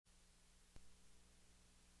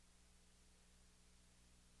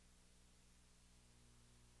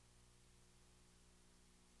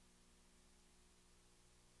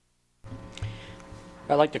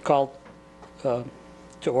I'd like to call to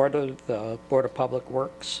order the Board of Public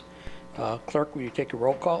Works. Clerk, will you take a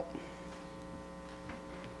roll call?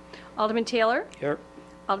 Alderman Taylor? Here.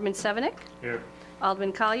 Alderman Sevenick? Here.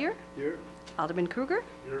 Alderman Collier? Here. Alderman Kruger?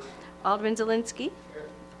 Here. Alderman Zielinski? Here.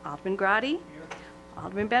 Alderman Grotti? Here.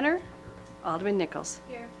 Alderman Benner? Alderman Nichols?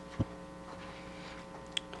 Here.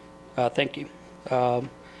 Thank you.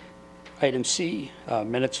 Item C,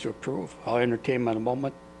 minutes to approve. I'll entertain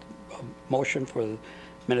a motion for the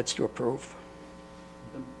minutes to approve.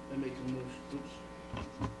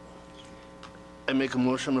 I make a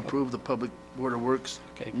motion to approve the Public Board of Works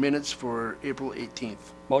Okay. minutes for April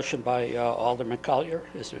 18th. Motion by Alderman Collier.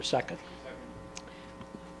 Is there a second?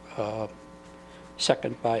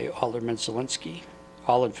 Second by Alderman Zielinski.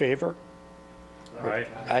 All in favor? Aye.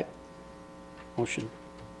 Aye. Motion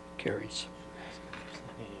carries.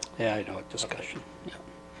 Yeah, I know, discussion.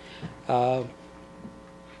 Yeah.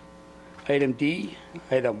 Item D,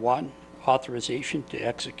 item 1, authorization to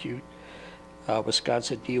execute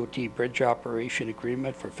Wisconsin DOT Bridge Operation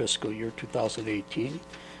Agreement for fiscal year 2018.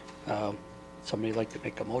 Somebody like to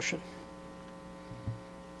make a motion?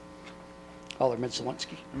 Alderman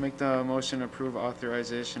Zielinski. I make the motion to approve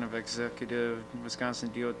authorization of executive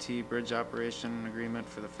Wisconsin DOT Bridge Operation Agreement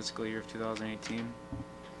for the fiscal year of 2018.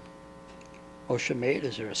 Motion made.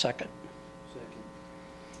 Is there a second?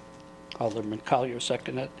 Second. Alderman Collier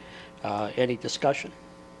seconded. Any discussion?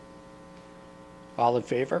 All in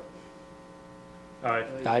favor? Aye.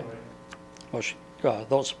 Aye. Motion,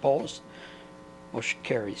 those opposed? Motion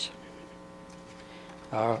carries.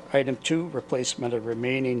 Item 2, replacement of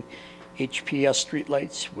remaining HPS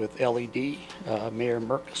streetlights with LED. Mayor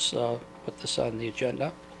Merkus put this on the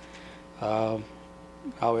agenda. I'll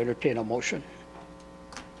entertain a motion.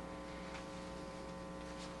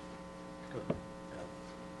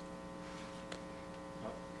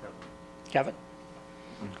 Kevin?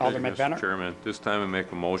 Alderman Mr. Benner? Chairman, this time I make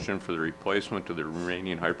a motion for the replacement of the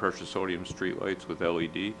remaining high-pressure sodium streetlights with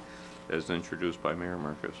LED as introduced by Mayor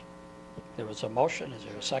Merkus. There was a motion. Is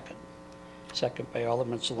there a second? Second by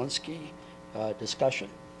Alderman Zielinski. Discussion?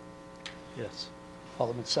 Yes.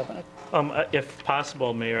 Alderman Sevenick? If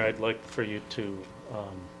possible, Mayor, I'd like for you to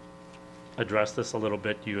address this a little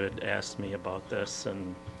bit. You had asked me about this,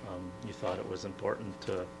 and you thought it was important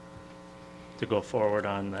to go forward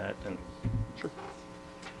on that. And Sure.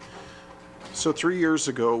 So 3 years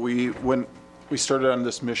ago, when we started on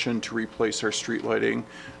this mission to replace our street lighting,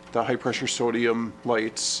 the high pressure sodium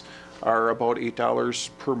lights are about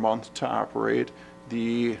 $8 per month to operate.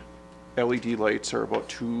 The LED lights are about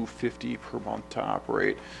 $250 per month to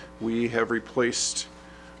operate. We have replaced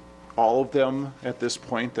all of them at this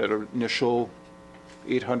point. That initial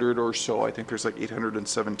 800 or so, I think there's like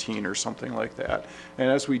 817 or something like that. And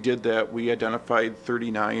as we did that, we identified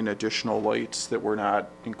 39 additional lights that were not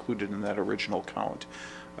included in that original count.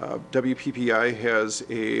 WPPI has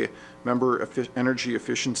a member energy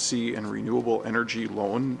efficiency and renewable energy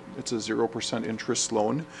loan. It's a 0% interest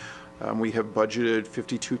loan. We have budgeted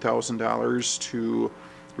 $52,000 to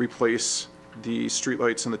replace the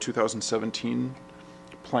streetlights in the 2017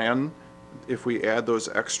 plan. If we add those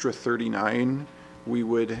extra 39, we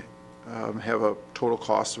would have a total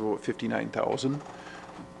cost of about $59,000.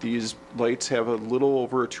 These lights have a little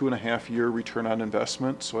over a 2.5-year return on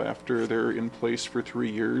investment. So after they're in place for 3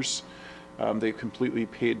 years, they've completely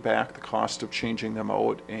paid back the cost of changing them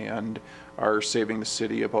out and are saving the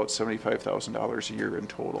city about $75,000 a year in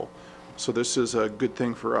total. So this is a good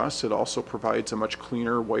thing for us. It also provides a much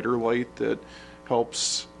cleaner, whiter light that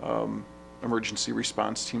helps emergency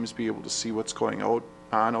response teams be able to see what's going on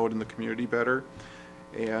out in the community better.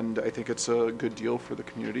 And I think it's a good deal for the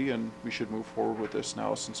community, and we should move forward with this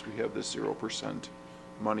now since we have this 0%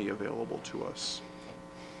 money available to us.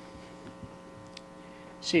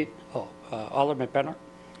 Alderman Benner?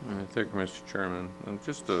 Thank you, Mr. Chairman.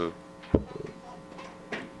 Just a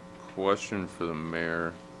question for the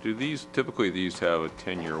mayor. Do these typically have a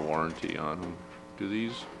 10-year warranty on them? Do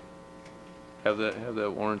these have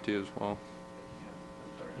that warranty as well?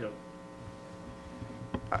 Yep.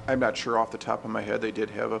 I'm not sure off the top of my head. They did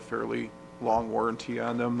have a fairly long warranty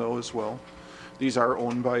on them though as well. These are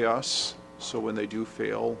owned by us, so when they do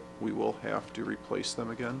fail, we will have to replace them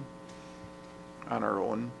again on our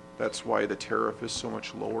own. That's why the tariff is so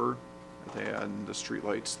much lower than the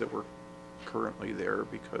streetlights that were currently there,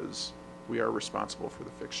 because we are responsible for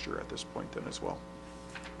the fixture at this point then as well.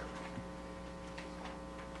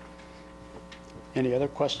 Any other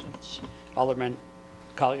questions? Alderman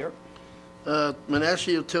Collier?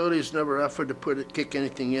 Menasha Utilities never offered to kick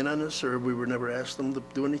anything in on this, or we were never asked them to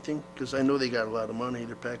do anything? Because I know they got a lot of money.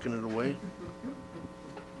 They're packing it away.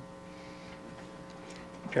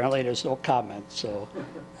 Apparently, there's no comment, so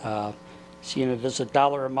seeing it as a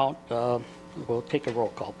dollar amount, we'll take a roll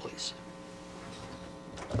call, please.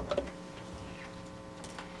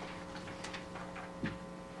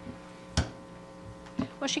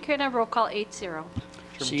 Motion carried on roll call 8-0.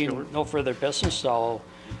 Seeing no further business, I'll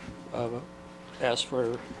ask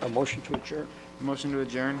for a motion to adjourn. Motion to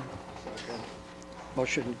adjourn.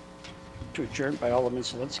 Motion to adjourn by Alderman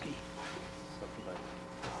Zelinski.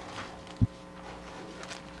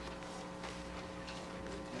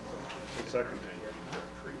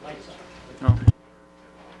 No.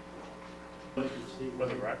 For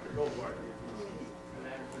the record.